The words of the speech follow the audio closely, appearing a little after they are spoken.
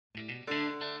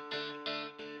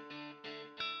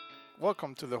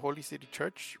Welcome to the Holy City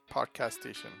Church podcast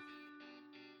station.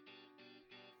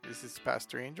 This is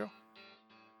Pastor Angel.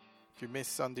 If you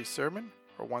missed Sunday's sermon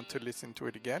or want to listen to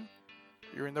it again,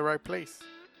 you're in the right place.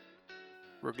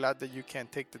 We're glad that you can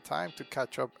take the time to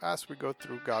catch up as we go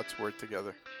through God's Word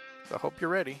together. So I hope you're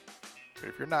ready, but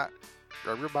if you're not,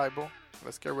 grab your Bible.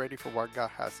 Let's get ready for what God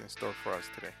has in store for us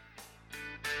today.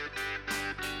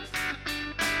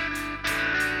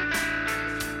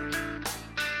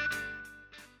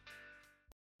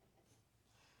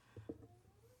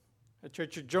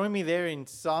 Church, join me there in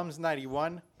Psalms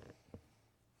 91.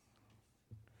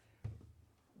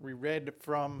 We read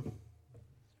from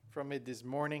it this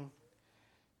morning.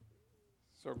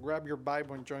 So grab your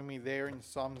Bible and join me there in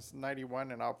Psalms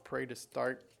 91, and I'll pray to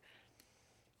start.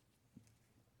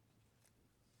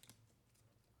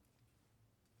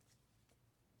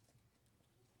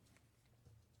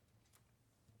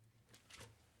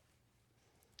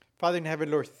 Father in heaven,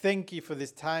 Lord, thank you for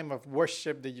this time of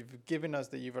worship that you've given us,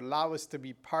 that you've allowed us to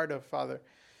be part of, Father.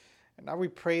 And now we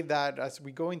pray that as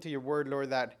we go into your word, Lord,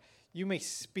 that you may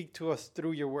speak to us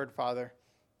through your word, Father.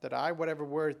 That whatever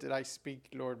word that I speak,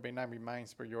 Lord, may not be mine,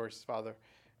 but yours, Father.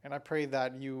 And I pray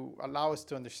that you allow us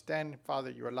to understand, Father.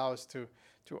 You allow us to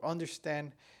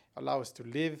understand, allow us to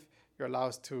live. You allow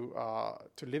us to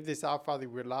live this out, Father.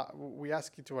 We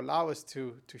ask you to allow us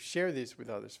to share this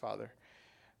with others, Father.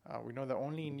 We know that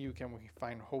only in you can we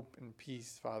find hope and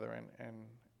peace, Father,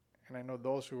 and I know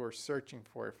those who are searching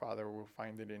for it, Father, will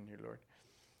find it in you, Lord.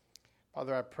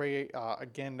 Father, I pray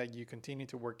again that you continue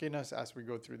to work in us as we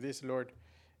go through this, Lord.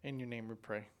 In your name we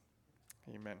pray.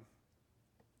 Amen.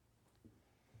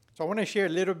 So I want to share a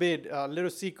little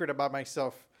secret about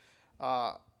myself.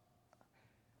 I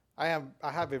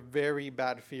have a very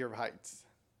bad fear of heights,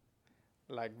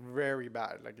 like very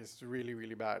bad, like it's really,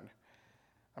 really bad.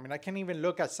 I mean, I can't even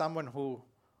look at someone who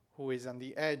is on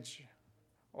the edge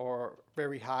or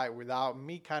very high without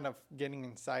me kind of getting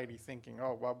anxiety thinking,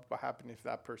 oh, what happened if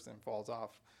that person falls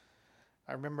off?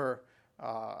 I remember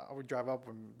I would drive up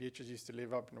when Beatrice used to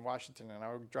live up in Washington, and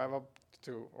I would drive up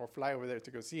or fly over there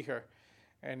to go see her.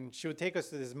 And she would take us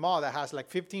to this mall that has like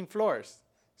 15 floors.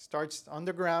 Starts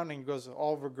underground and goes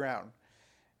overground.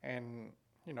 And,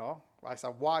 you know, as I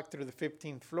walked through the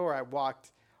 15th floor, I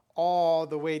walked all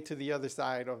the way to the other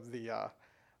side of the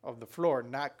floor,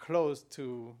 not close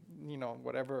to, you know,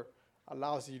 whatever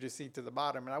allows you to see to the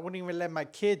bottom. And I wouldn't even let my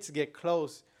kids get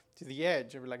close to the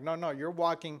edge. I'd be like, no, you're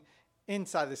walking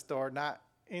inside the store, not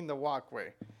in the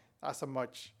walkway. That's how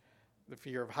much the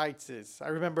fear of heights is. I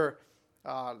remember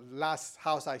last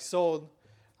house I sold,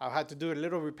 I had to do a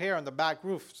little repair on the back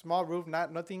roof, small roof,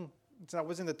 nothing. It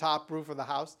wasn't the top roof of the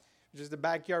house, just the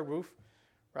backyard roof,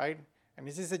 right? And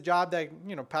this is a job that,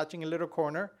 you know, patching a little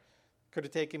corner could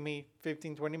have taken me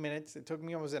 15, 20 minutes. It took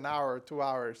me almost an hour or 2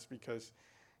 hours because,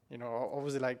 you know, I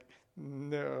was like,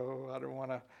 no, I don't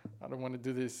want to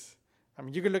do this. I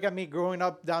mean, you could look at me growing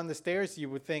up down the stairs, you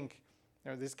would think,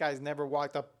 you know, this guy's never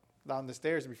walked up down the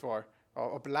stairs before,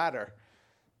 or up a ladder.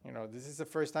 You know, this is the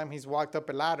first time he's walked up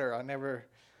a ladder. I never,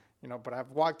 you know, but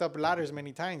I've walked up ladders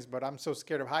many times, but I'm so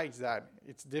scared of heights that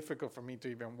it's difficult for me to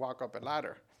even walk up a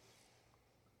ladder.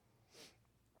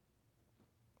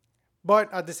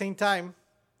 But at the same time,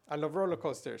 I love roller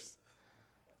coasters.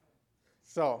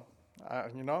 So,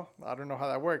 you know, I don't know how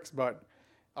that works, but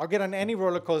I'll get on any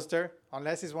roller coaster,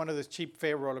 unless it's one of those cheap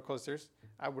fare roller coasters.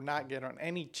 I would not get on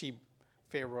any cheap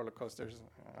fare roller coasters.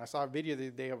 I saw a video the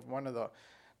other day of one of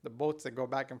the boats that go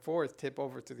back and forth tip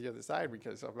over to the other side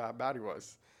because of how bad it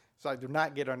was. So I do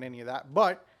not get on any of that.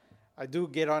 But I do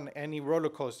get on any roller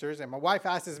coasters. And my wife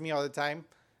asks me all the time,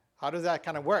 how does that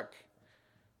kind of work?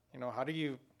 You know,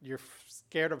 you're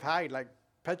scared of heights, like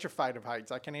petrified of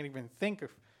heights. I can't even think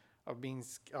of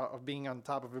being on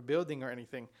top of a building or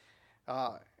anything.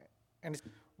 And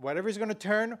whatever is going to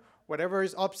turn, whatever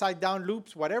is upside down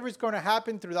loops, whatever is going to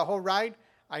happen through the whole ride,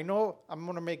 I know I'm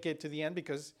going to make it to the end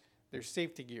because there's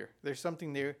safety gear. There's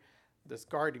something there that's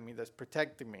guarding me, that's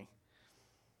protecting me.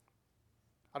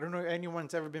 I don't know if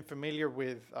anyone's ever been familiar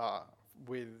with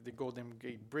the Golden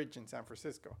Gate Bridge in San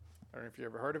Francisco. I don't know if you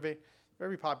ever heard of it.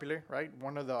 Very popular, right?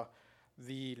 One of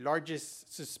the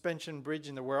largest suspension bridge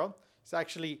in the world. It's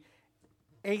actually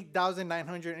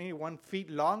 8,981 feet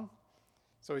long.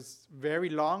 So it's very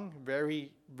long,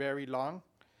 very, very long.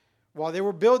 While they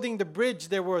were building the bridge,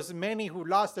 there was many who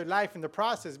lost their life in the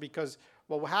process because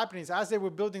what will happen is as they were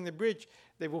building the bridge,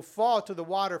 they will fall to the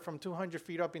water from 200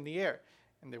 feet up in the air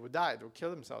and they would die. They would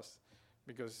kill themselves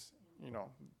because, you know,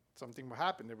 something would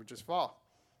happen. They would just fall.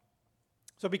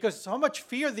 So because so much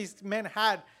fear these men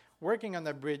had working on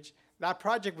that bridge, that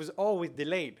project was always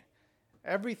delayed.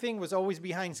 Everything was always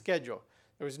behind schedule.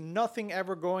 There was nothing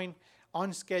ever going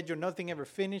on schedule, nothing ever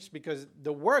finished, because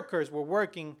the workers were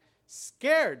working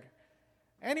scared.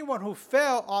 Anyone who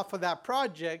fell off of that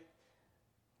project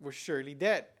was surely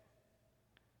dead.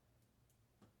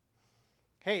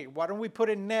 Hey, why don't we put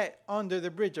a net under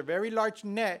the bridge, a very large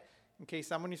net, in case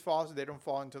somebody falls, they don't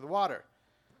fall into the water.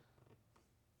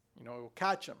 It will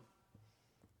catch them.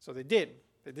 So they did.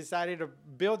 They decided to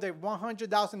build a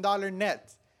 $100,000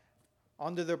 net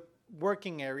under the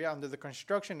working area, under the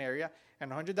construction area.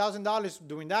 And $100,000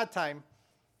 during that time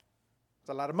was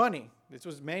a lot of money. This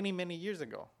was many, many years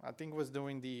ago. I think it was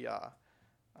during the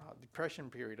Depression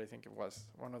period. I think it was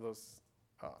one of those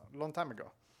long time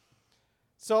ago.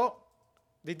 So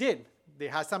they did. They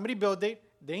had somebody build it.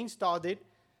 They installed it.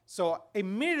 So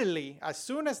immediately, as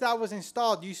soon as that was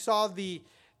installed, you saw the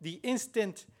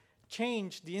instant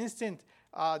change,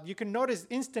 you can notice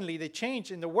instantly the change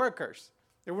in the workers.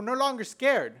 They were no longer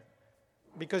scared,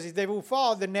 because if they would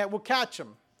fall, the net would catch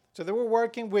them. So they were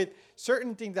working with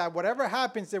certain things that whatever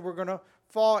happens, they were going to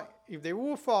fall. If they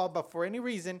would fall, but for any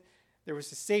reason, there was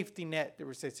a safety net, there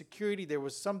was a security, there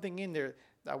was something in there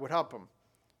that would help them.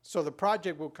 So the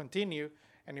project will continue,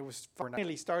 and it was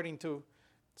finally starting to,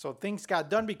 so things got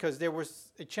done because there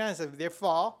was a chance that if they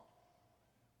fall,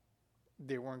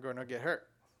 they weren't going to get hurt.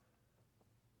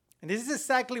 And this is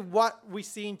exactly what we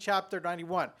see in chapter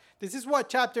 91. This is what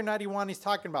chapter 91 is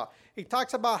talking about. It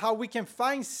talks about how we can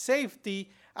find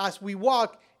safety as we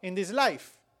walk in this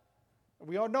life.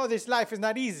 We all know this life is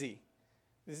not easy.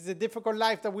 This is a difficult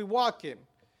life that we walk in.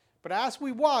 But as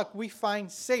we walk, we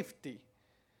find safety.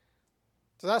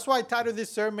 So that's why I titled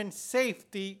this sermon,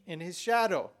 Safety in His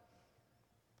Shadow.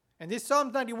 And this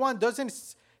Psalm 91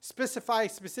 doesn't specify a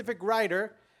specific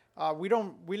writer. We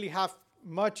don't really have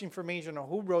much information on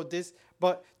who wrote this,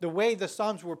 but the way the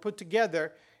Psalms were put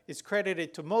together is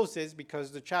credited to Moses,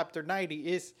 because the chapter 90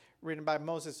 is written by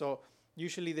Moses. So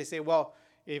usually they say, well,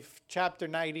 if chapter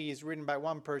 90 is written by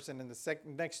one person and the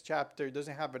next chapter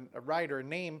doesn't have a writer, a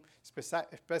name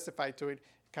specified to it,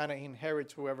 kind of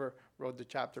inherits whoever wrote the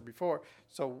chapter before.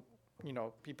 So,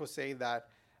 people say that,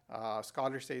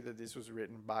 scholars say that this was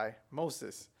written by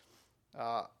Moses.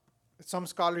 Some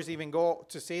scholars even go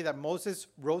to say that Moses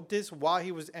wrote this while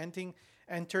he was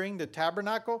entering the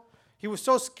tabernacle. He was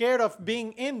so scared of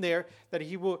being in there that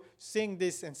he will sing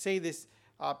this and say this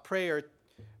prayer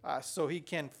so he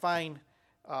can find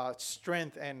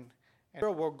strength and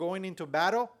we're going into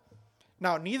battle.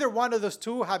 Now, neither one of those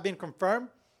two have been confirmed.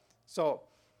 So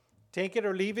take it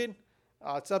or leave it.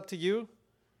 It's up to you.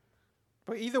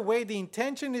 But either way, the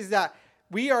intention is that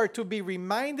we are to be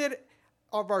reminded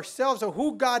of ourselves of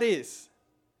who God is.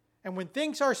 And when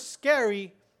things are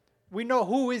scary, we know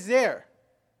who is there.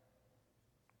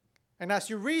 And as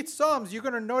you read Psalms, you're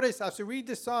going to notice, as you read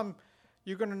the Psalm,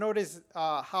 you're going to notice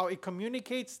how it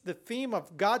communicates the theme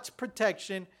of God's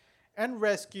protection and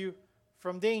rescue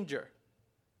from danger.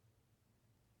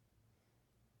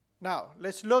 Now,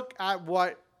 let's look at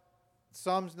what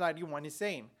Psalms 91 is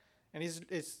saying. And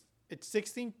it's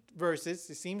 16 verses.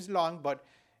 It seems long, but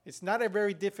it's not a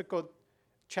very difficult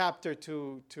chapter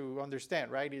to understand,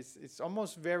 right? It's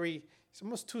almost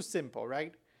too simple,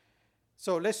 right?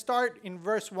 So let's start in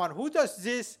verse 1. Who does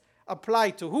this apply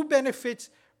to? Who benefits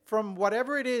from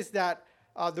whatever it is that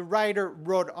the writer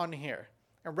wrote on here?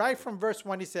 And right from verse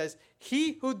 1 he says,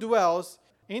 "He who dwells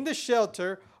in the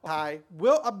shelter of high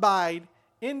will abide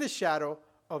in the shadow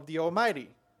of the Almighty.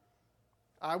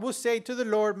 I will say to the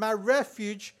Lord, my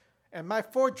refuge and my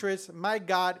fortress, my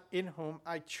God in whom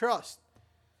I trust."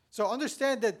 So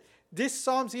understand that this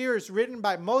Psalms here is written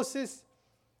by Moses.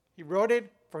 He wrote it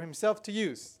for himself to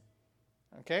use.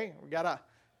 Okay? We got to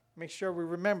make sure we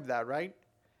remember that, right?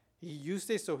 He used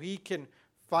it so he can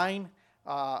find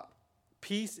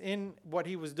peace in what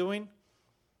he was doing.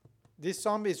 This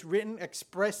psalm is written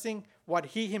expressing what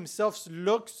he himself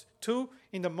looks to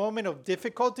in the moment of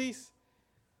difficulties.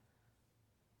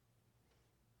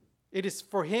 It is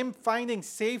for him finding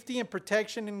safety and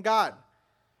protection in God.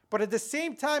 But at the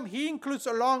same time, he includes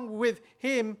along with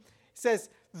him, says,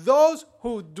 those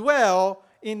who dwell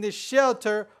in the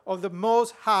shelter of the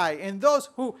Most High, and those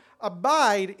who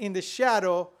abide in the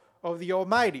shadow of the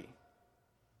Almighty.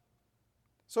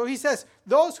 So he says,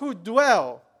 those who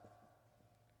dwell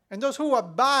and those who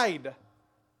abide.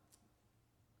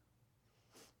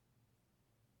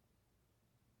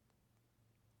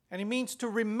 And it means to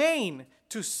remain,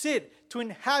 to sit, to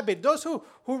inhabit. Those who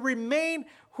remain,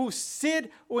 who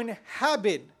sit or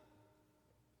inhabit.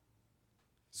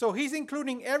 So he's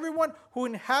including everyone who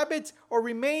inhabits or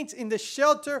remains in the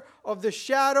shelter of the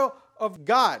shadow of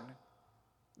God.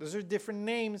 Those are different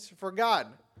names for God.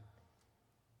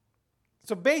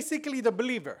 So basically the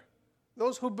believer,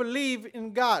 those who believe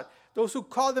in God, those who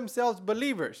call themselves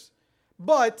believers,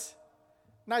 but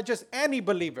not just any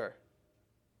believer.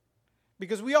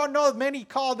 Because we all know many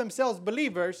call themselves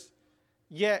believers,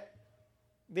 yet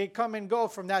they come and go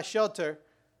from that shelter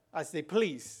as they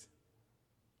please.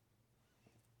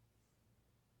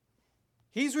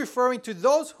 He's referring to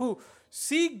those who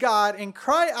see God and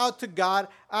cry out to God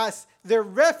as their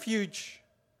refuge,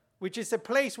 which is a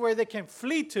place where they can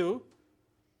flee to,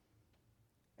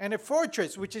 and a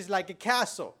fortress, which is like a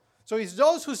castle. So it's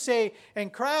those who say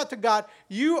and cry out to God,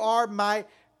 you are my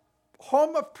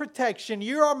home of protection,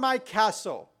 you are my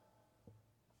castle.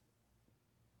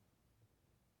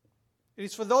 It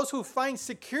is for those who find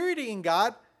security in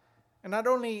God, and not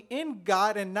only in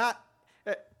God and not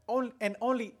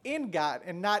only in God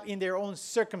and not in their own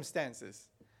circumstances.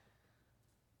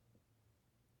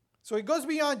 So it goes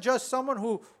beyond just someone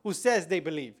who says they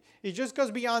believe. It just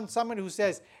goes beyond someone who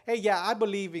says, hey, yeah, I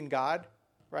believe in God,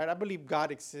 right? I believe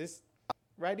God exists,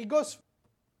 right? It goes.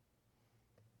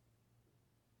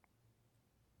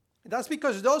 That's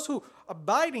because those who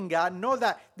abide in God know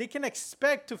that they can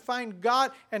expect to find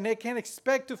God and they can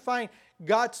expect to find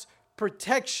God's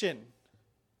protection.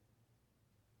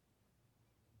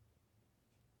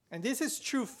 And this is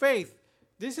true faith.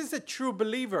 This is a true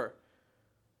believer.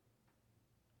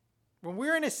 When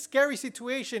we're in a scary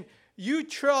situation, you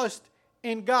trust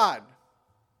in God.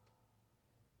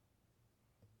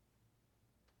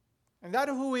 And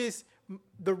that's who is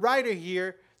the writer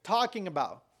here talking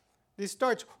about. This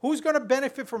starts, who's going to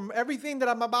benefit from everything that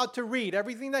I'm about to read,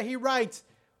 everything that he writes?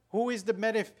 Who is the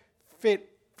benefit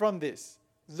from this?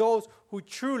 Those who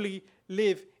truly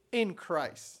live in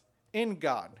Christ, in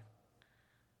God.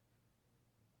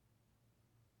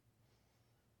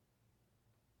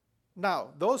 Now,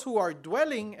 those who are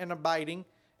dwelling and abiding,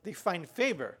 they find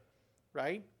favor,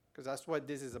 right? Because that's what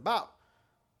this is about.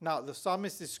 Now, the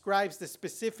psalmist describes the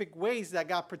specific ways that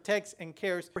God protects and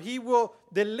cares. He will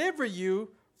deliver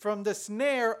you from the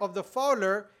snare of the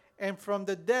fowler and from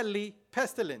the deadly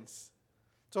pestilence.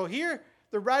 So here,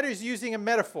 the writer is using a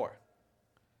metaphor.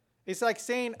 It's like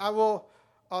saying, I will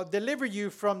deliver you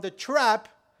from the trap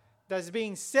that's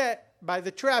being set by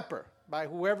the trapper, by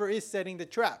whoever is setting the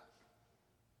trap.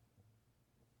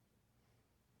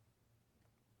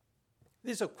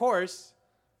 This, of course,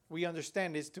 we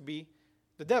understand is to be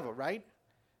the devil, right?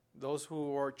 Those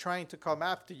who are trying to come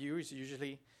after you is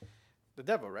usually the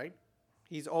devil, right?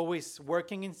 He's always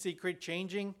working in secret,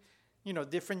 changing,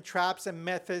 different traps and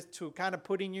methods to kind of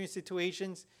putting you in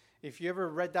situations. If you ever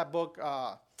read that book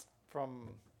from,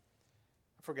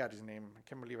 I forgot his name. I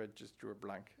can't believe I just drew a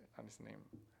blank on his name.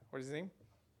 What is his name?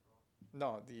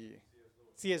 No, the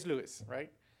C.S. Lewis, right?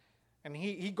 And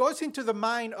he goes into the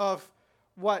mind of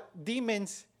what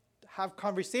demons have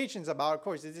conversations about. Of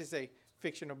course, this is a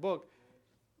fictional book.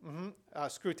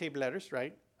 Screw Tape Letters,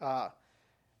 right?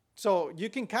 So you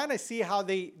can kind of see how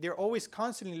they're always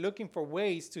constantly looking for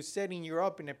ways to setting you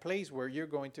up in a place where you're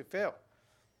going to fail.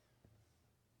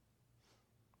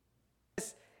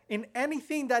 In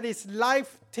anything that is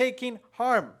life-taking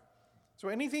harm. So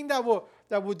anything that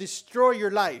will destroy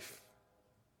your life.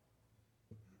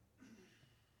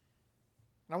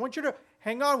 And I want you to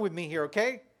hang on with me here,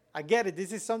 okay? I get it.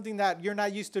 This is something that you're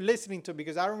not used to listening to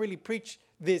because I don't really preach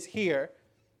this here,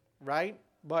 right?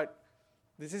 But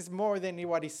this is more than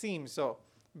what it seems, so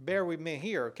bear with me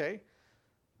here, okay?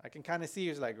 I can kind of see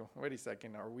it's like, wait a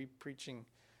second, are we preaching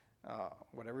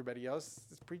what everybody else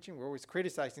is preaching? We're always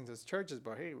criticizing those churches,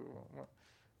 but hey,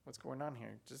 what's going on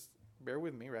here? Just bear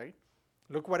with me, right?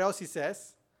 Look what else he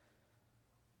says.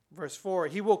 Verse 4,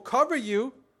 he will cover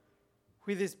you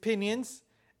with his pinions,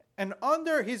 and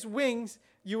under his wings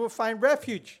you will find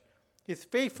refuge. His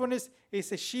faithfulness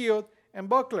is a shield and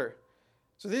buckler.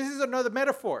 So this is another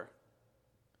metaphor.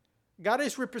 God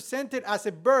is represented as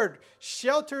a bird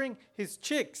sheltering his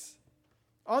chicks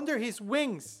under his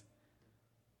wings.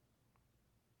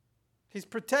 His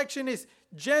protection is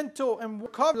gentle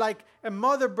and covered like a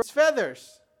mother bird's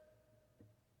feathers.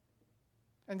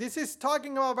 And this is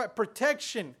talking about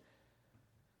protection.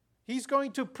 He's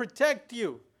going to protect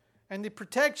you. And the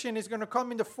protection is going to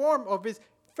come in the form of his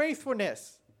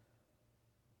faithfulness.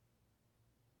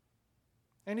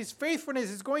 And his faithfulness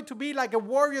is going to be like a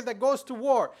warrior that goes to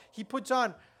war. He puts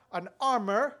on an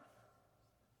armor,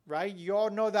 right? You all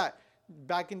know that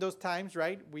back in those times,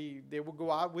 right? They would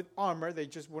go out with armor. They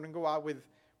just wouldn't go out with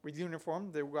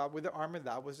uniform. They would go out with the armor.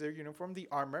 That was their uniform, the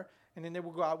armor. And then they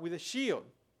would go out with a shield.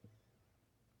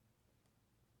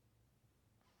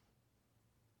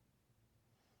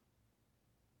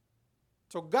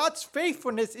 So God's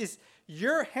faithfulness is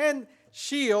your hand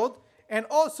shield and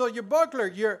also your buckler,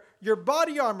 your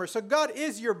body armor. So God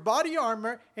is your body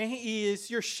armor, and He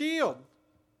is your shield.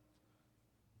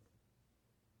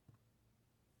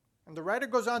 And the writer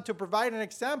goes on to provide an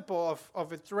example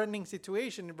of a threatening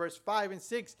situation in verse 5 and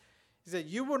 6. He said,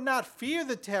 you will not fear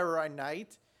the terror at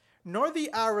night, nor the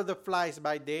arrow that flies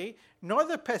by day, nor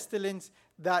the pestilence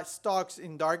that stalks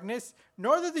in darkness,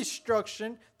 nor the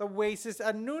destruction that wastes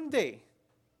at noonday.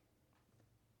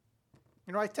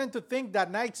 You know, I tend to think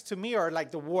that nights to me are like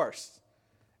the worst.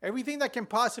 Everything that can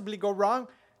possibly go wrong,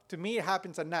 to me, it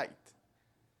happens at night.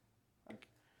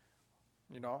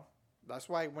 You know, that's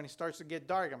why when it starts to get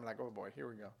dark, I'm like, oh boy, here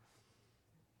we go.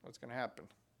 What's going to happen?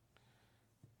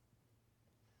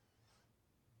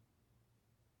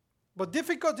 But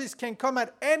difficulties can come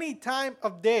at any time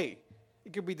of day.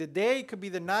 It could be the day, it could be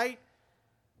the night.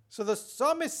 So the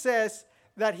psalmist says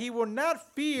that he will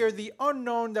not fear the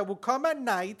unknown that will come at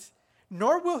night,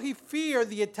 nor will he fear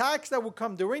the attacks that will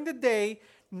come during the day,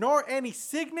 nor any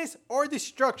sickness or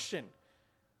destruction.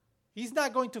 He's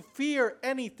not going to fear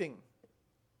anything.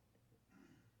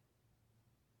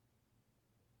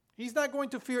 He's not going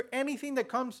to fear anything that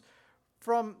comes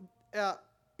from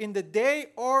in the day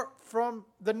or from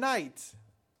the night.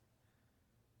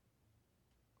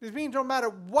 This means no matter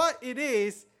what it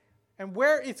is and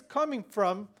where it's coming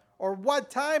from or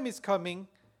what time is coming,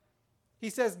 he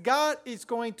says God is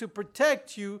going to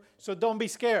protect you, so don't be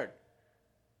scared.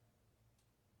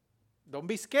 Don't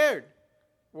be scared.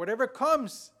 Whatever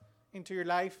comes into your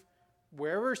life,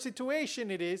 wherever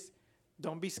situation it is,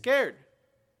 don't be scared.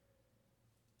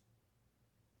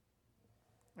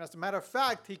 As a matter of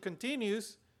fact, he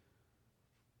continues,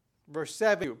 verse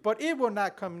 7, but it will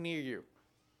not come near you.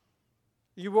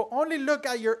 You will only look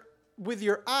at with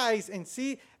your eyes and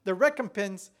see the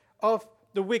recompense of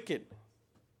the wicked.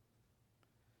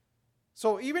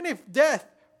 So even if death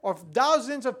of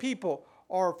thousands of people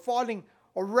are falling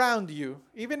around you,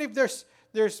 even if there's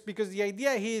because the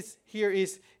idea here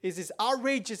is this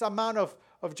outrageous amount of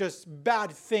just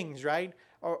bad things, right?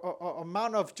 Or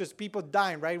amount of just people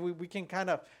dying, right? We can kind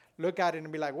of look at it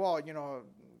and be like, well, you know,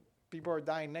 people are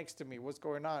dying next to me. What's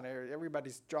going on?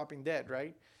 Everybody's dropping dead,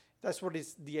 right? That's what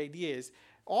the idea is.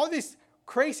 All this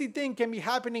crazy thing can be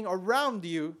happening around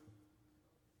you.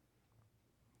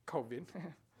 COVID.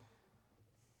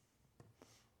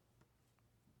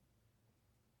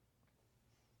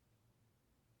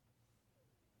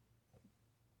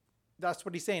 That's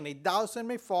what he's saying. 1,000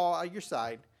 may fall at your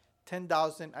side,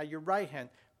 10,000 at your right hand,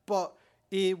 but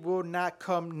it will not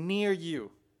come near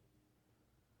you.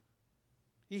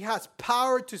 He has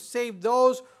power to save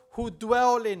those who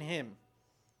dwell in him.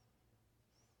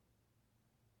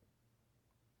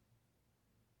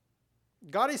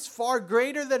 God is far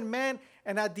greater than man,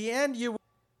 and at the end you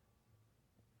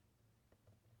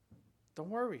don't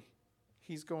worry.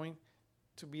 He's going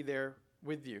to be there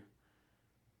with you.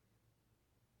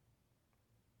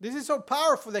 This is so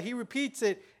powerful that he repeats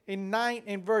it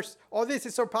this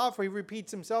is so powerful he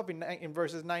repeats himself in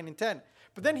verses 9 and 10.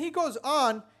 But then he goes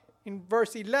on in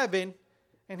verse 11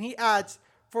 and he adds,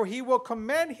 for he will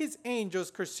command his angels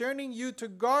concerning you to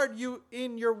guard you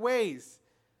in your ways.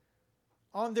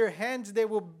 On their hands they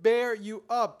will bear you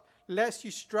up, lest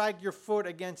you strike your foot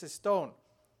against a stone.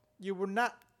 You will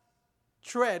not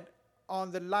tread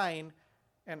on the lion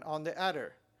and on the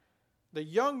adder. The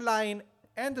young lion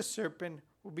and the serpent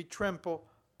will be trampled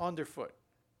underfoot.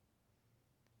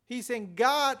 He's saying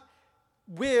God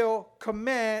will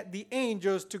command the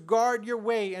angels to guard your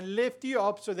way and lift you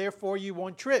up, so therefore you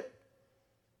won't trip.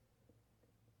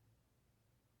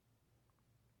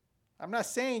 I'm not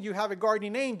saying you have a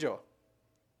guardian angel.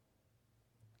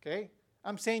 Okay?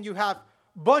 I'm saying you have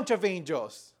a bunch of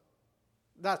angels.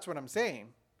 That's what I'm saying.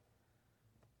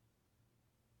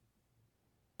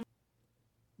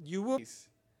 You will.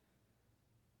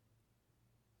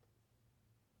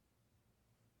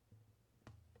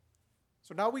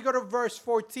 So now we go to verse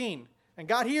 14. And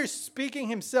God here is speaking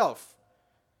himself.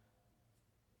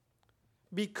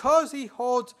 Because he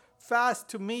holds fast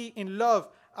to me in love,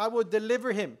 I will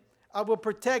deliver him. I will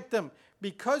protect him.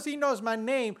 Because he knows my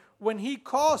name, when he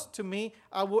calls to me,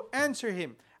 I will answer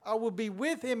him. I will be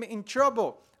with him in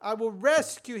trouble. I will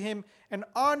rescue him and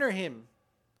honor him.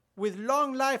 With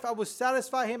long life, I will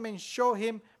satisfy him and show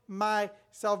him my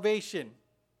salvation.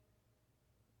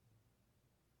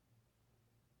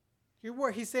 Hear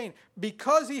what he's saying.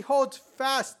 Because he holds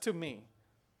fast to me.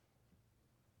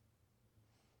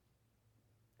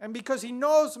 And because he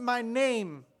knows my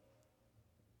name.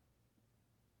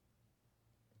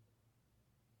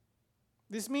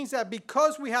 This means that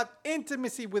because we have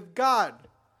intimacy with God,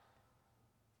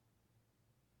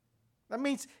 That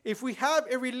means if we have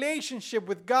a relationship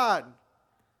with God,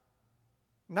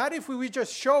 not if we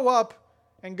just show up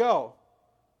and go.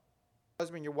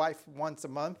 Husband, your wife once a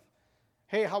month.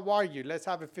 Hey, how are you? Let's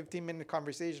have a 15-minute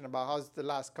conversation about how's the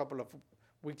last couple of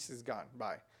weeks has gone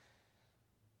by.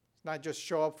 It's not just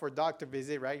show up for a doctor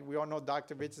visit, right? We all know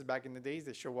doctor visits back in the days.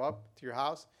 They show up to your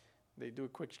house. They do a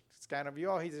quick scan of you.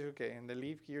 Oh, he's okay. And they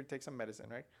leave here, take some medicine,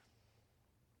 right?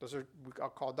 Those are I'll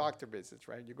call doctor visits,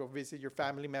 right? You go visit your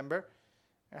family member.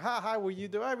 Hi, will you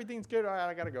do? Everything's good. All right,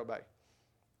 I got to go. Bye.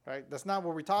 Right? That's not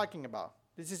what we're talking about.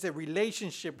 This is a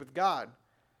relationship with God.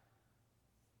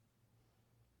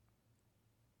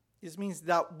 This means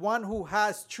that one who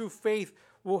has true faith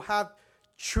will have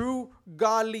true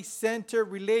godly centered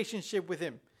relationship with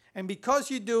him. And because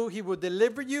you do, he will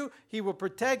deliver you, he will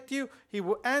protect you, he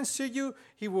will answer you,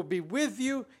 he will be with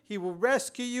you, he will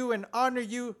rescue you and honor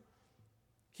you,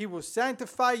 he will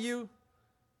sanctify you.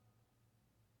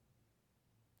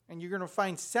 And you're going to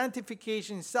find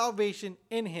sanctification, salvation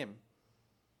in him.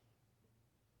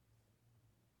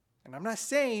 And I'm not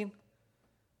saying,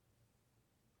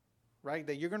 right,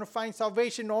 that you're going to find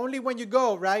salvation only when you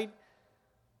go, right?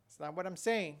 That's not what I'm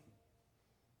saying.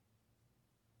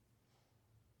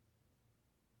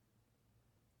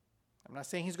 I'm not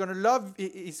saying he's going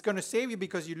to save you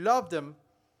because you loved him.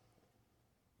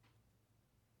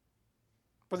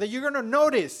 But that you're going to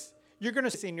notice, you're going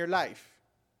to see in your life.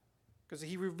 Because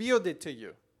he revealed it to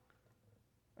you.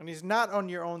 And it's not on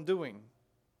your own doing.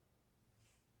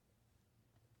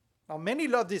 Now, many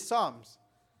love these Psalms.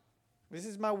 This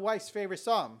is my wife's favorite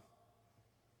Psalm.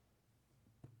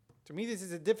 To me, this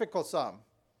is a difficult Psalm.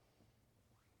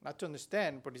 Not to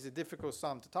understand, but it's a difficult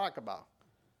Psalm to talk about.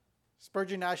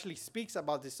 Spurgeon actually speaks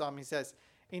about this Psalm. He says,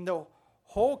 in the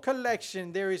whole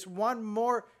collection, there's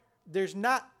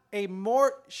not a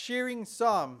more cheering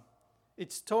Psalm.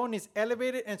 Its tone is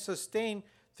elevated and sustained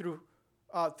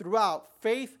throughout,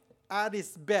 faith at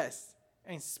its best,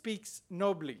 and speaks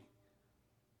nobly.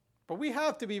 But we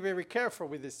have to be very careful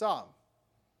with this Psalm.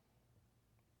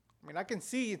 I mean, I can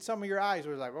see in some of your eyes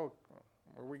where it's like, oh,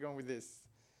 where are we going with this?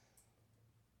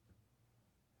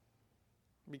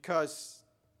 Because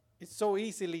it's so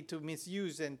easily to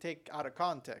misuse and take out of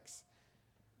context.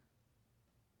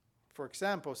 For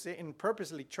example, Satan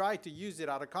purposely tried to use it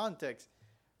out of context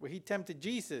where he tempted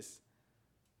Jesus.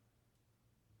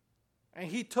 And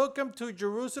he took him to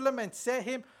Jerusalem and set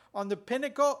him on the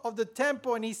pinnacle of the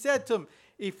temple. And he said to him,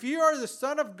 if you are the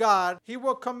Son of God, he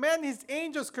will command his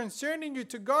angels concerning you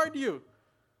to guard you.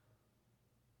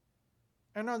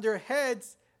 And on their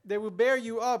heads they will bear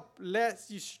you up,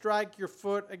 lest you strike your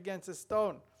foot against a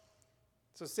stone.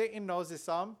 So Satan knows this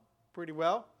psalm pretty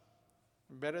well,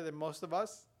 better than most of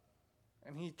us.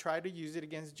 And he tried to use it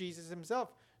against Jesus himself.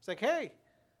 It's like, hey,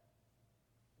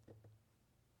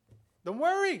 don't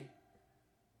worry.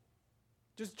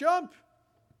 Just jump.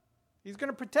 He's going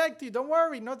to protect you. Don't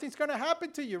worry. Nothing's going to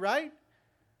happen to you, right?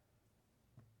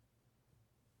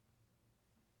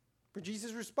 But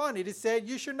Jesus responded. He said,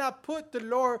 you should not put the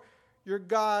Lord your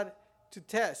God to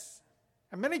test.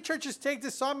 And many churches take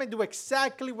this psalm and do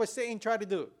exactly what Satan tried to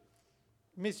do.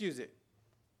 Misuse it.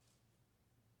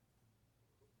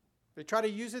 They try to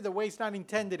use it the way it's not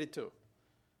intended it to.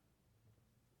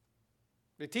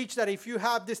 They teach that if you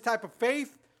have this type of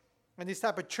faith and this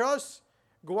type of trust,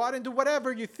 go out and do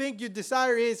whatever you think your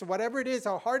desire is, whatever it is,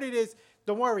 how hard it is.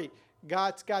 Don't worry.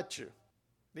 God's got you.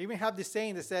 They even have this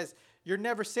saying that says, you're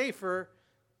never safer,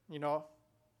 you're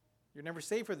never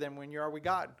safer than when you are with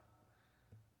God.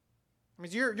 I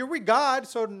mean, you're with God,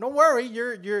 so don't worry.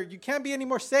 You can't be any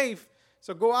more safe.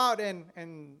 So go out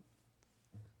and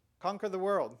conquer the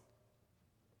world.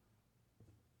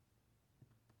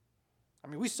 I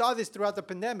mean, we saw this throughout the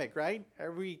pandemic, right?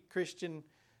 Every Christian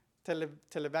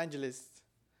televangelist,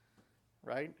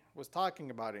 right, was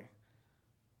talking about it.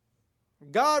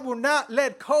 God will not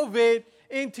let COVID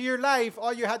into your life.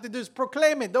 All you have to do is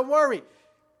proclaim it. Don't worry.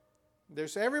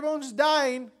 Everyone's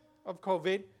dying of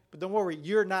COVID, but don't worry,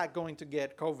 you're not going to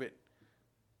get COVID.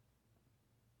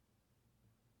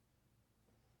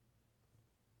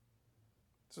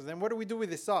 So then what do we do with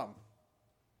this psalm?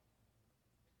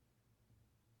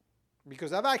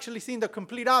 Because I've actually seen the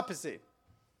complete opposite.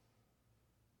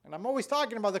 And I'm always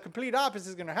talking about the complete opposite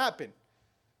is going to happen.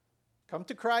 Come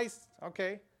to Christ,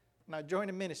 okay. Now join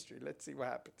a ministry. Let's see what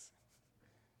happens.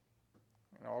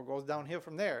 It all goes downhill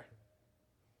from there.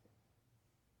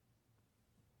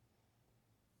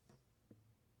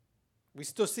 We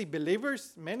still see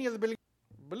believers, many of the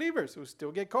believers who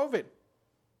still get COVID.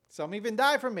 Some even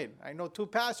die from it. I know 2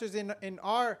 pastors in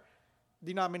our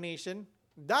denomination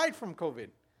died from COVID.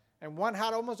 And one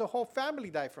had almost a whole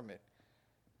family die from it.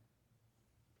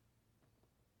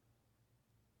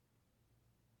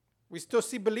 We still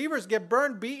see believers get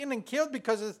burned, beaten, and killed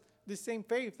because of the same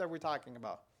faith that we're talking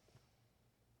about.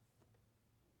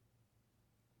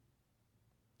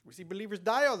 We see believers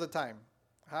die all the time.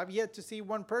 I have yet to see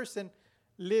one person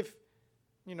live,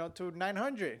 to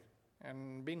 900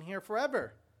 and been here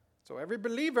forever. So every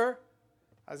believer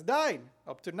has died,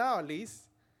 up to now at least.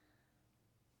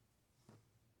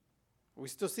 We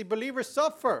still see believers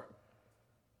suffer,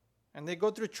 and they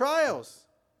go through trials.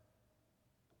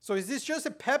 So is this just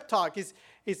a pep talk? Is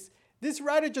this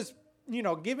writer just,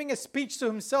 giving a speech to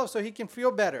himself so he can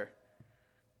feel better?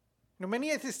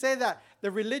 Many atheists say that the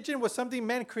religion was something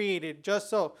men created just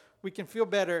so we can feel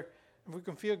better and we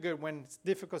can feel good when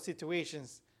difficult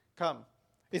situations come.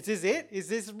 Is this it? Is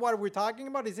this what we're talking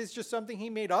about? Is this just something he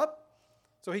made up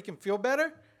so he can feel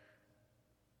better?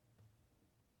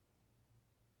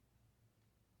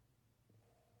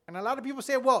 And a lot of people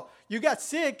say, well, you got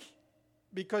sick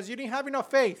because you didn't have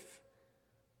enough faith.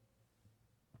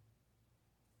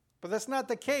 But that's not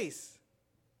the case.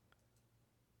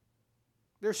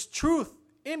 There's truth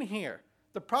in here.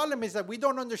 The problem is that we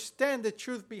don't understand the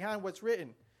truth behind what's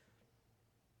written.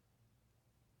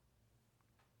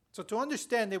 So to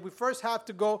understand it, we first have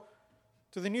to go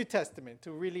to the New Testament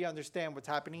to really understand what's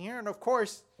happening here. And of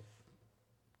course,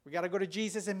 we got to go to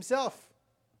Jesus himself.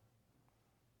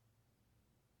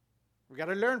 We got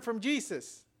to learn from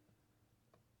Jesus.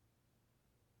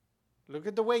 Look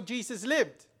at the way Jesus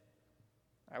lived.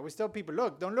 I always tell people,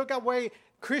 look, don't look at the way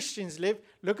Christians live.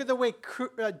 Look at the way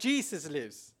Jesus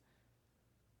lives.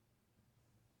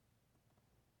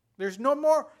 There's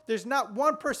not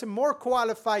one person more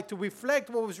qualified to reflect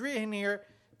what was written here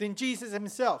than Jesus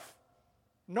himself.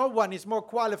 No one is more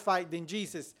qualified than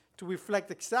Jesus to reflect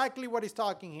exactly what he's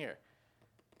talking here.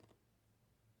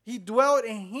 He dwelt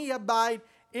and he abided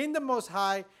in the Most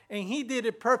High, and he did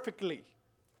it perfectly.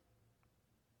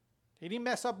 He didn't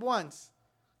mess up once.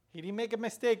 He didn't make a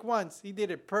mistake once. He did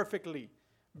it perfectly.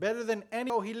 Better than any.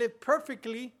 Oh, he lived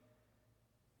perfectly.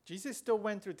 Jesus still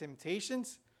went through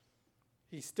temptations.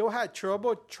 He still had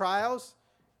trouble, trials.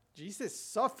 Jesus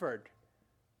suffered.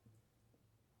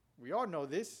 We all know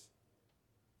this.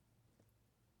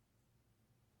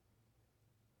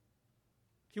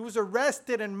 He was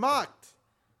arrested and mocked.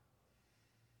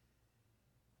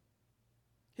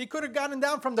 He could have gotten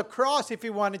down from the cross if he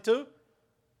wanted to.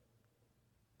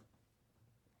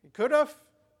 He could have.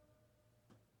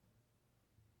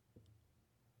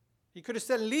 He could have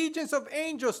sent legions of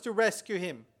angels to rescue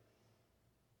him.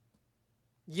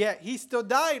 Yet he still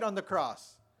died on the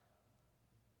cross.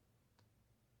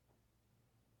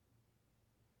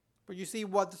 But you see,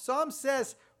 what the Psalm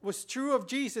says was true of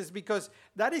Jesus, because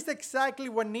that is exactly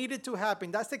what needed to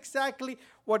happen. That's exactly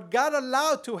what God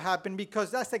allowed to happen,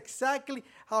 because that's exactly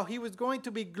how he was going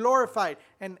to be glorified.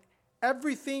 And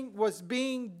everything was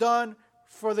being done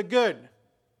for the good.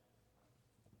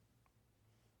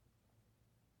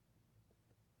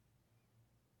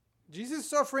 Jesus'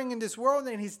 suffering in this world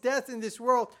and his death in this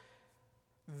world,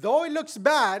 though it looks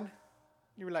bad,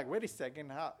 you were like, wait a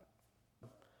second, how?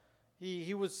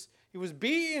 He was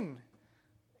beaten.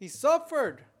 He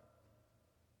suffered.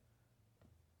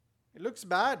 It looks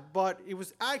bad, but it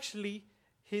was actually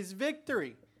his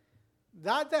victory.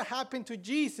 That happened to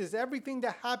Jesus, everything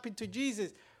that happened to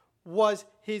Jesus was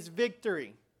his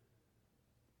victory.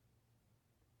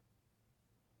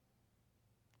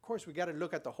 Of course, we got to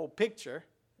look at the whole picture.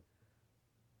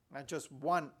 Not just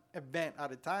one event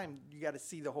at a time. You got to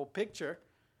see the whole picture.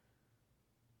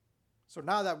 So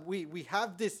now that we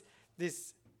have this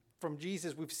from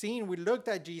Jesus, we looked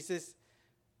at Jesus.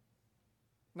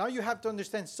 Now you have to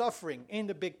understand suffering in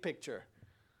the big picture.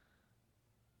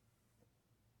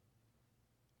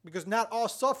 Because not all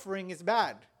suffering is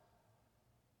bad.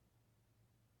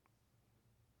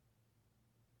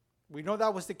 We know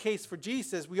that was the case for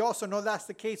Jesus. We also know that's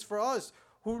the case for us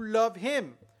who love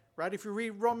him. Right? If you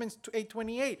read Romans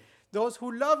 8:28, those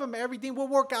who love him, everything will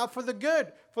work out for the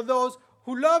good, for those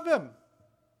who love him.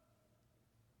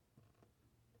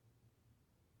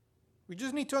 We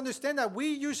just need to understand that we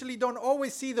usually don't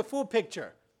always see the full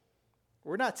picture.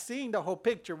 We're not seeing the whole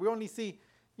picture. We only see,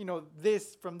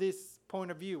 this from this point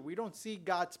of view. We don't see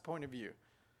God's point of view.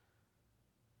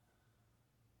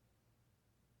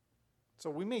 So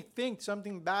we may think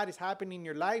something bad is happening in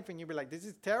your life and you'll be like, this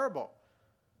is terrible.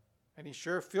 And it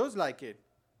sure feels like it.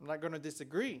 I'm not going to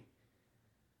disagree.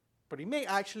 But it may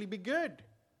actually be good.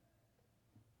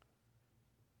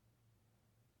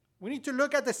 We need to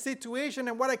look at the situation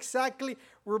and what exactly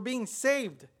we're being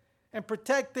saved and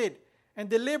protected and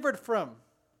delivered from.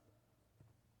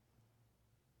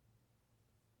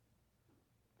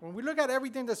 When we look at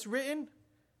everything that's written,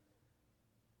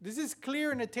 This is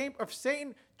clear in a tape of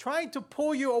Satan trying to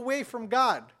pull you away from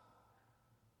God,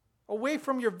 away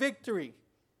from your victory,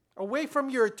 away from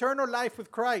your eternal life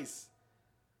with Christ.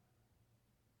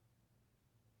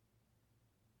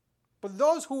 But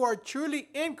those who are truly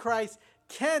in Christ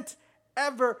can't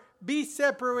ever be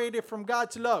separated from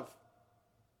God's love.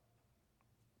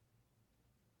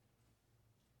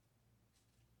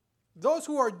 Those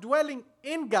who are dwelling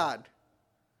in God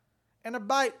and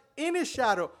abide in His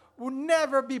shadow will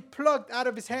never be plucked out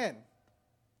of His hand.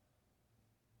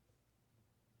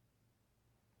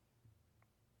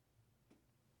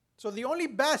 So the only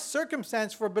best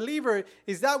circumstance for a believer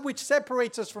is that which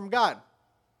separates us from God.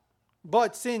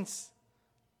 But since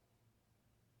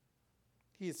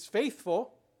He is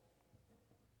faithful,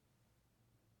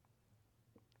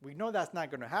 we know that's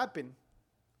not going to happen.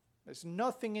 There's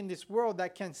nothing in this world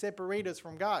that can separate us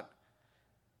from God.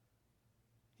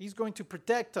 He's going to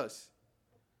protect us.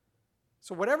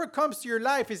 So whatever comes to your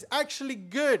life is actually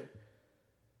good.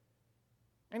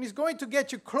 And He's going to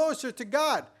get you closer to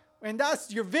God. And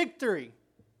that's your victory.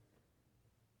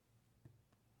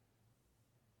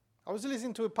 I was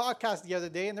listening to a podcast the other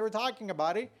day and they were talking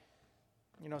about it.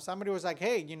 You know, somebody was like,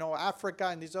 hey, you know, Africa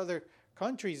and these other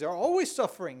countries are always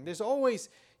suffering. There's always,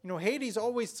 you know, Haiti's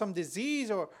always some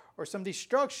disease or some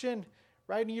destruction,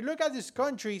 right? And you look at these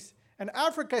countries, and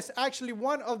Africa is actually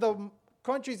one of the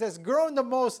countries that's grown the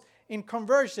most in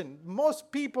conversion.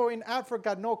 Most people in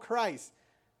Africa know Christ.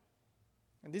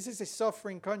 And this is a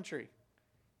suffering country.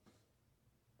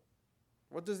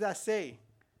 What does that say?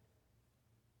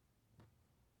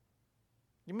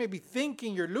 You may be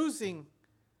thinking you're losing,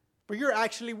 but you're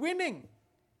actually winning.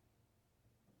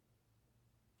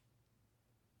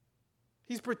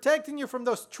 He's protecting you from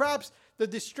those traps, the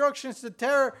destructions, the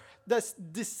terror that's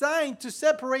designed to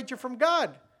separate you from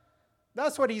God.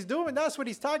 That's what He's doing. That's what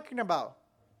He's talking about.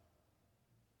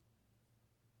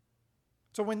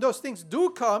 So when those things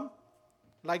do come,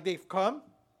 like they've come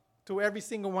to every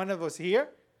single one of us here,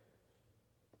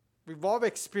 we've all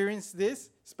experienced this,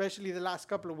 especially the last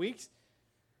couple of weeks,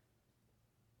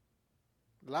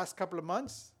 the last couple of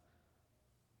months,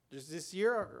 just this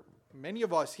year, many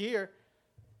of us here,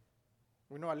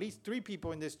 we know at least 3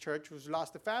 people in this church who's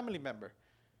lost a family member.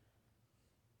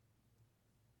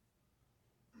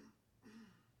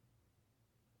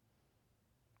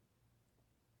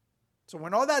 So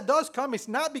when all that does come, it's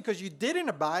not because you didn't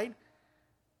abide.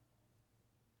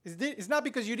 It's not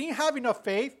because you didn't have enough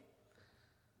faith.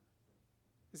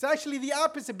 It's actually the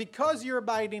opposite. Because you're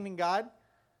abiding in God,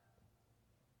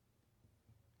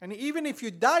 and even if you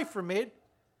die from it,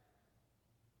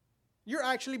 you're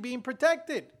actually being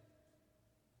protected.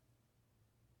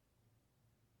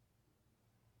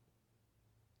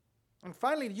 And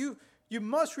finally, you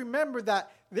must remember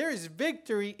that there is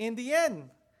victory in the end.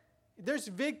 There's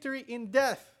victory in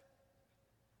death.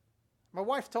 My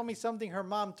wife told me something her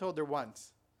mom told her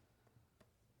once.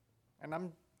 And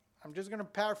I'm just going to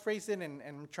paraphrase it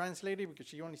and translate it because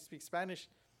she only speaks Spanish.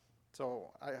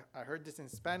 So I heard this in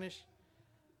Spanish.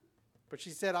 But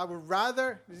she said, I would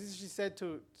rather, this is she said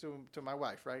to my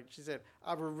wife, right? She said,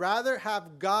 I would rather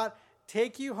have God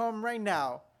take you home right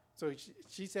now. So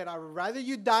she said, I would rather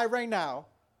you die right now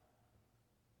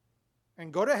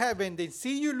and go to heaven than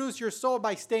see you lose your soul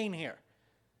by staying here.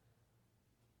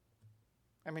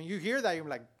 I mean, you hear that, you're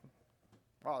like,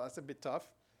 wow, that's a bit tough.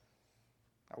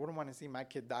 I wouldn't want to see my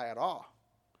kid die at all.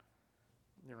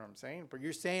 You know what I'm saying? But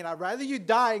you're saying, I'd rather you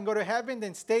die and go to heaven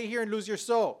than stay here and lose your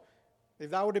soul.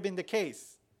 If that would have been the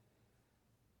case.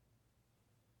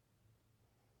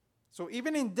 So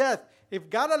even in death, if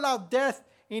God allowed death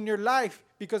in your life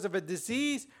because of a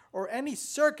disease or any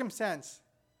circumstance,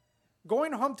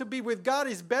 going home to be with God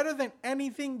is better than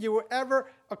anything you will ever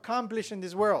accomplish in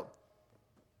this world.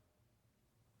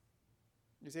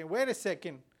 You say, wait a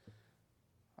second.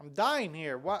 I'm dying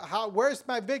here. Where's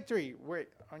my victory? Wait,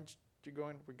 aren't you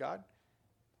going with God?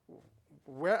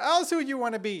 Where else would you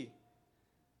want to be?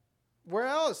 Where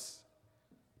else?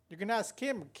 You can ask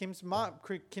Kim's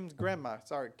grandma.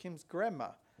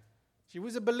 She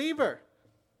was a believer.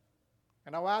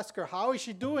 And I'll ask her, how is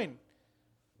she doing?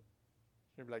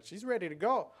 She'll be like, she's ready to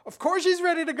go. Of course she's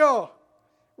ready to go.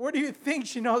 Where do you think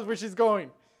she knows where she's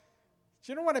going?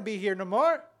 She don't want to be here no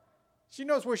more. She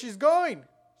knows where she's going.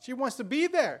 She wants to be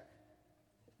there.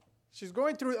 She's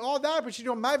going through all that, but she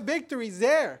knows my victory is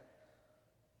there.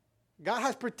 God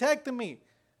has protected me.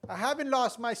 I haven't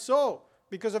lost my soul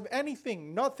because of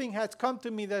anything. Nothing has come to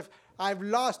me that I've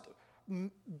lost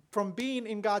from being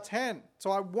in God's hand. So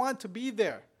I want to be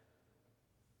there.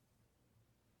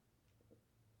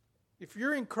 If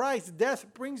you're in Christ,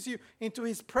 death brings you into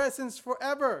His presence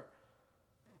forever.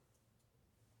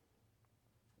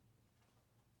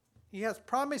 He has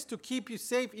promised to keep you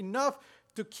safe enough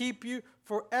to keep you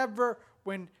forever,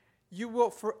 when you will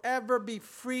forever be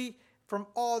free from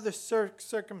all the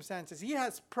circumstances. He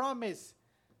has promised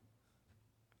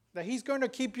that He's going to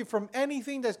keep you from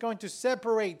anything that's going to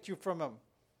separate you from Him.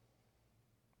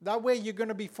 That way you're going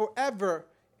to be forever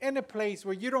in a place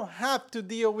where you don't have to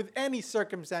deal with any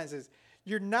circumstances.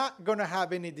 You're not going to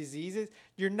have any diseases.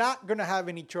 You're not going to have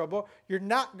any trouble. You're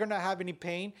not going to have any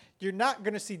pain. You're not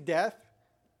going to see death.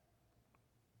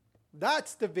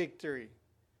 That's the victory.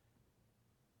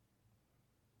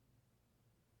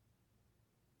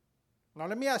 Now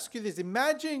let me ask you this.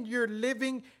 Imagine you're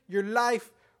living your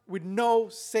life with no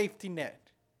safety net.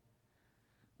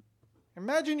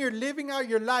 Imagine you're living out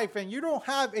your life and you don't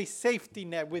have a safety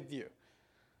net with you.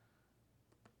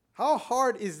 How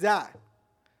hard is that?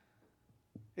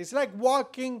 It's like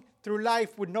walking through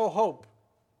life with no hope.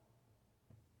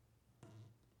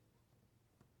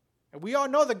 And we all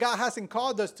know that God hasn't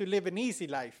called us to live an easy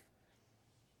life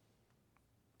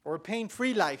or a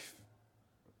pain-free life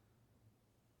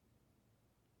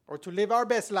or to live our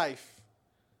best life.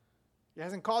 He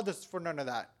hasn't called us for none of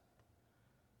that.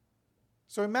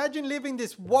 So imagine living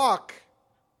this walk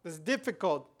that's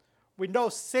difficult with no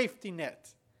safety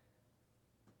net.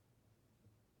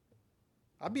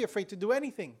 I'll be afraid to do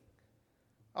anything.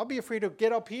 I'll be afraid to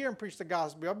get up here and preach the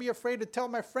gospel. I'll be afraid to tell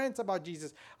my friends about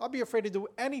Jesus. I'll be afraid to do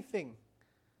anything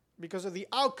because of the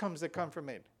outcomes that come from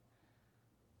it.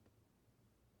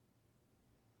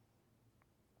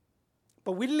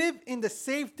 But we live in the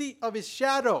safety of His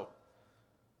shadow.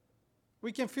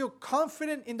 We can feel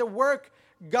confident in the work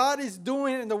God is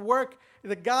doing and the work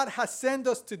that God has sent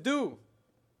us to do.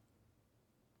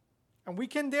 And we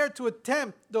can dare to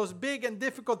attempt those big and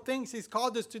difficult things He's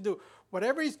called us to do.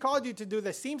 Whatever He's called you to do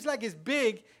that seems like it's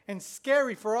big and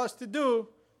scary for us to do,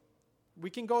 we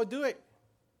can go do it.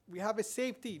 We have a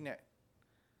safety net.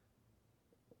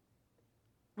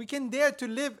 We can dare to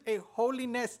live a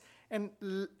holiness and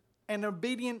an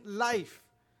obedient life.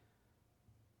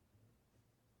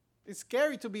 It's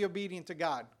scary to be obedient to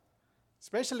God.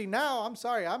 Especially now,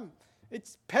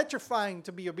 it's petrifying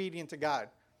to be obedient to God.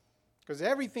 Because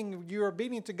everything, you're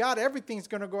obedient to God, everything's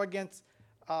going to go against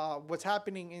what's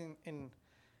happening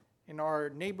in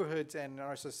our neighborhoods and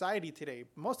our society today.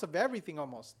 Most of everything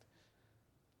almost.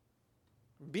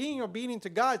 Being obedient to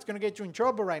God is going to get you in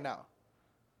trouble right now.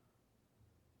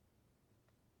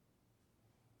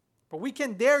 But we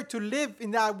can dare to live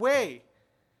in that way.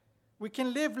 We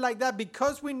can live like that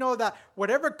because we know that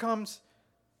whatever comes,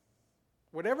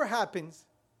 whatever happens,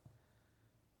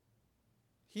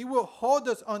 He will hold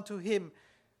us unto Him.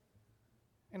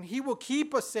 And He will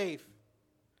keep us safe.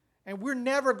 And we're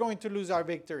never going to lose our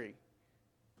victory.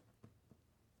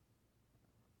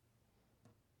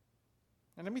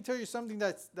 And let me tell you something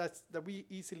that we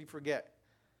easily forget.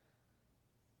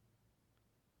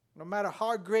 No matter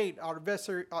how great our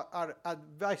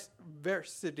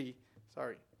adversity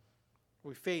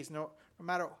we face, no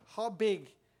matter how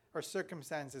big our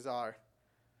circumstances are,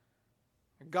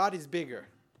 God is bigger.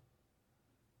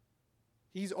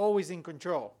 He's always in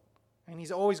control. And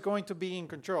He's always going to be in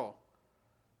control.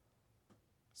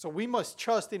 So we must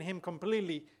trust in Him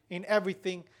completely in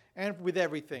everything and with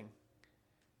everything.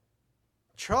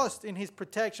 Trust in His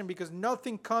protection because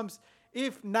nothing comes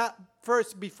if not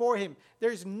first before Him.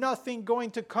 There's nothing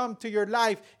going to come to your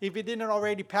life if it didn't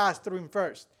already pass through Him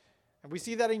first. And we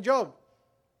see that in Job.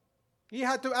 He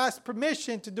had to ask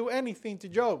permission to do anything to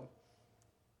Job.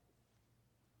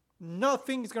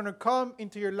 Nothing's going to come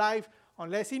into your life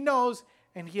unless He knows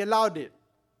and He allowed it.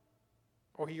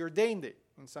 Or He ordained it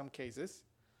in some cases.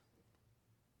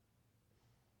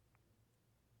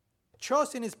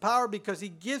 Trust in His power because He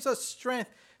gives us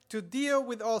strength to deal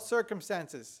with all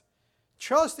circumstances.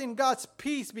 Trust in God's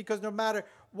peace because no matter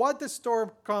what the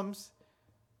storm comes,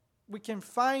 we can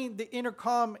find the inner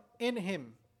calm in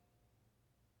Him.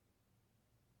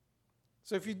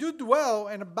 So if you do dwell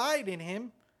and abide in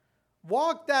Him,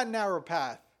 walk that narrow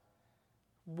path.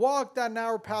 Walk that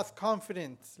narrow path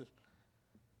confidence.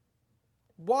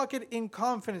 Walk it in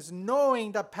confidence,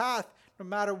 knowing the path, no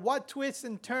matter what twists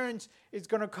and turns it's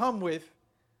going to come with.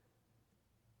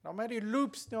 No matter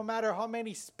loops, no matter how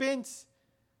many spins,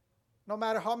 no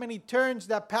matter how many turns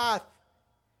that path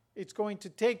it's going to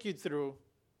take you through,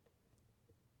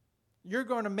 you're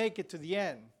going to make it to the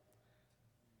end.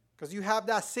 Because you have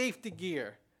that safety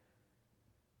gear.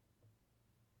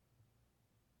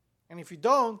 And if you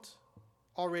don't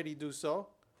already do so,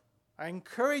 I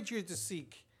encourage you to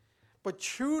seek. But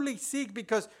truly seek,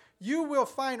 because you will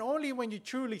find only when you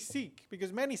truly seek.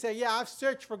 Because many say, yeah, I've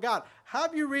searched for God.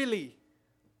 Have you really?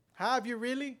 Have you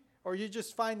really? Or you're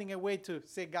just finding a way to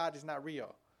say God is not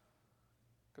real?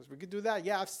 Because we could do that.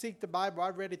 Yeah, I've seeked the Bible.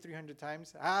 I've read it 300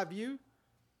 times. Have you?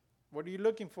 What are you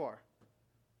looking for?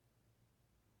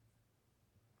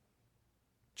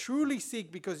 Truly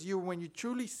seek, because when you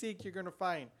truly seek, you're going to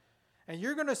find. And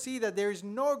you're going to see that there is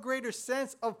no greater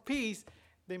sense of peace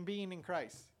than being in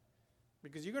Christ.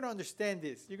 Because you're going to understand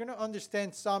this. You're going to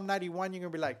understand Psalm 91. You're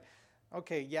going to be like,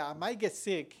 okay, yeah, I might get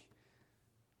sick.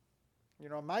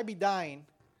 I might be dying.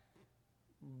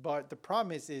 But the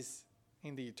promise is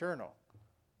in the eternal.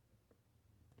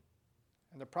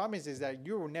 And the promise is that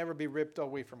you will never be ripped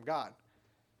away from God.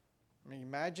 I mean,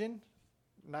 imagine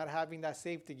not having that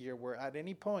safety gear where at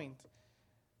any point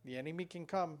the enemy can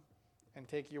come and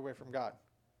take you away from God.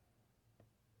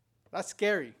 That's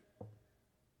scary.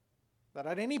 That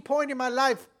at any point in my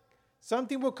life,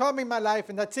 something will come in my life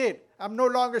and that's it. I'm no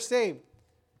longer saved.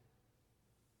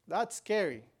 That's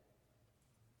scary.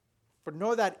 But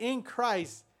know that in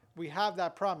Christ, we have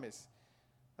that promise.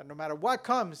 That no matter what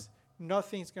comes,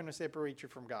 nothing's going to separate you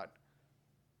from God.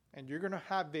 And you're going to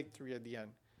have victory at the end.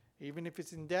 Even if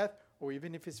it's in death or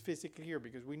even if it's physically here.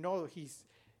 Because we know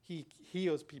He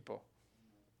heals people.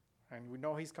 And we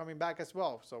know He's coming back as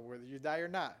well. So whether you die or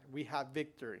not, we have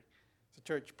victory. So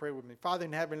church, pray with me. Father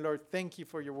in heaven, Lord, thank you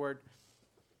for your word.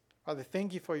 Father,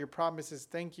 thank you for your promises.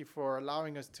 Thank you for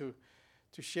allowing us to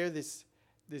share this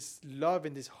love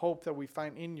and this hope that we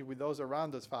find in you with those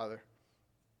around us, Father.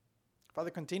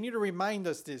 Father, continue to remind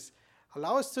us this.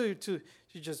 Allow us to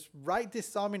just write this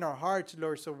psalm in our hearts,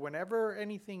 Lord, so whenever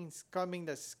anything's coming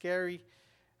that's scary,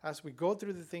 as we go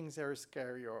through the things that are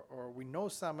scary, or we know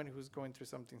someone who's going through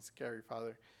something scary,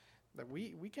 Father, that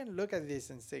we can look at this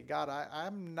and say, God,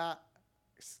 I'm not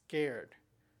scared.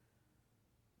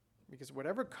 Because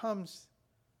whatever comes,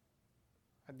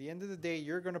 at the end of the day,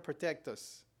 you're going to protect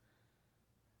us.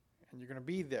 And you're going to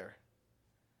be there.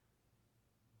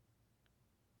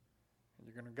 And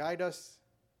you're going to guide us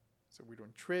so we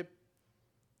don't trip.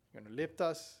 You're going to lift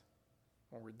us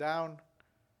when we're down.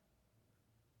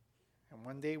 And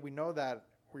one day we know that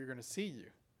we're going to see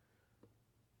you.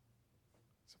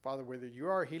 So, Father, whether you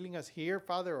are healing us here,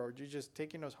 Father, or you're just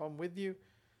taking us home with you,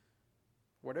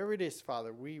 whatever it is,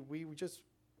 Father, we just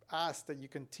ask that you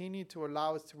continue to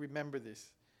allow us to remember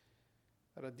this.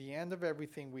 That at the end of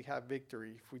everything, we have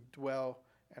victory if we dwell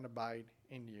and abide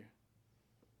in you.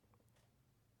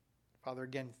 Father,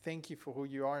 again, thank you for who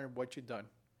you are and what you've done.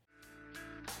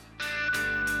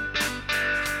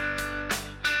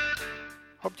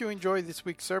 Hope you enjoyed this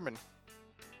week's sermon.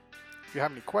 If you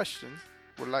have any questions,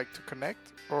 would like to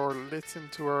connect, or listen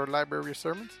to our library of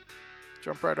sermons,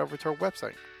 jump right over to our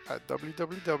website at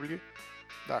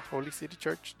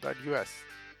www.holycitychurch.us.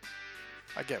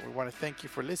 Again, we want to thank you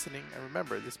for listening, and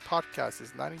remember, this podcast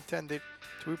is not intended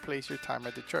to replace your time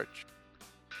at the church.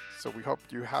 So we hope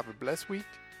you have a blessed week,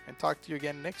 and talk to you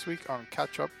again next week on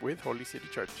Catch Up with Holy City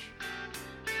Church.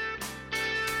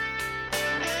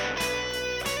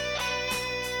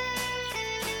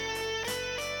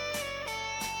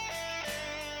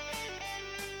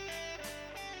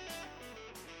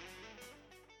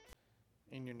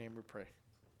 In your name we pray.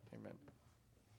 Amen.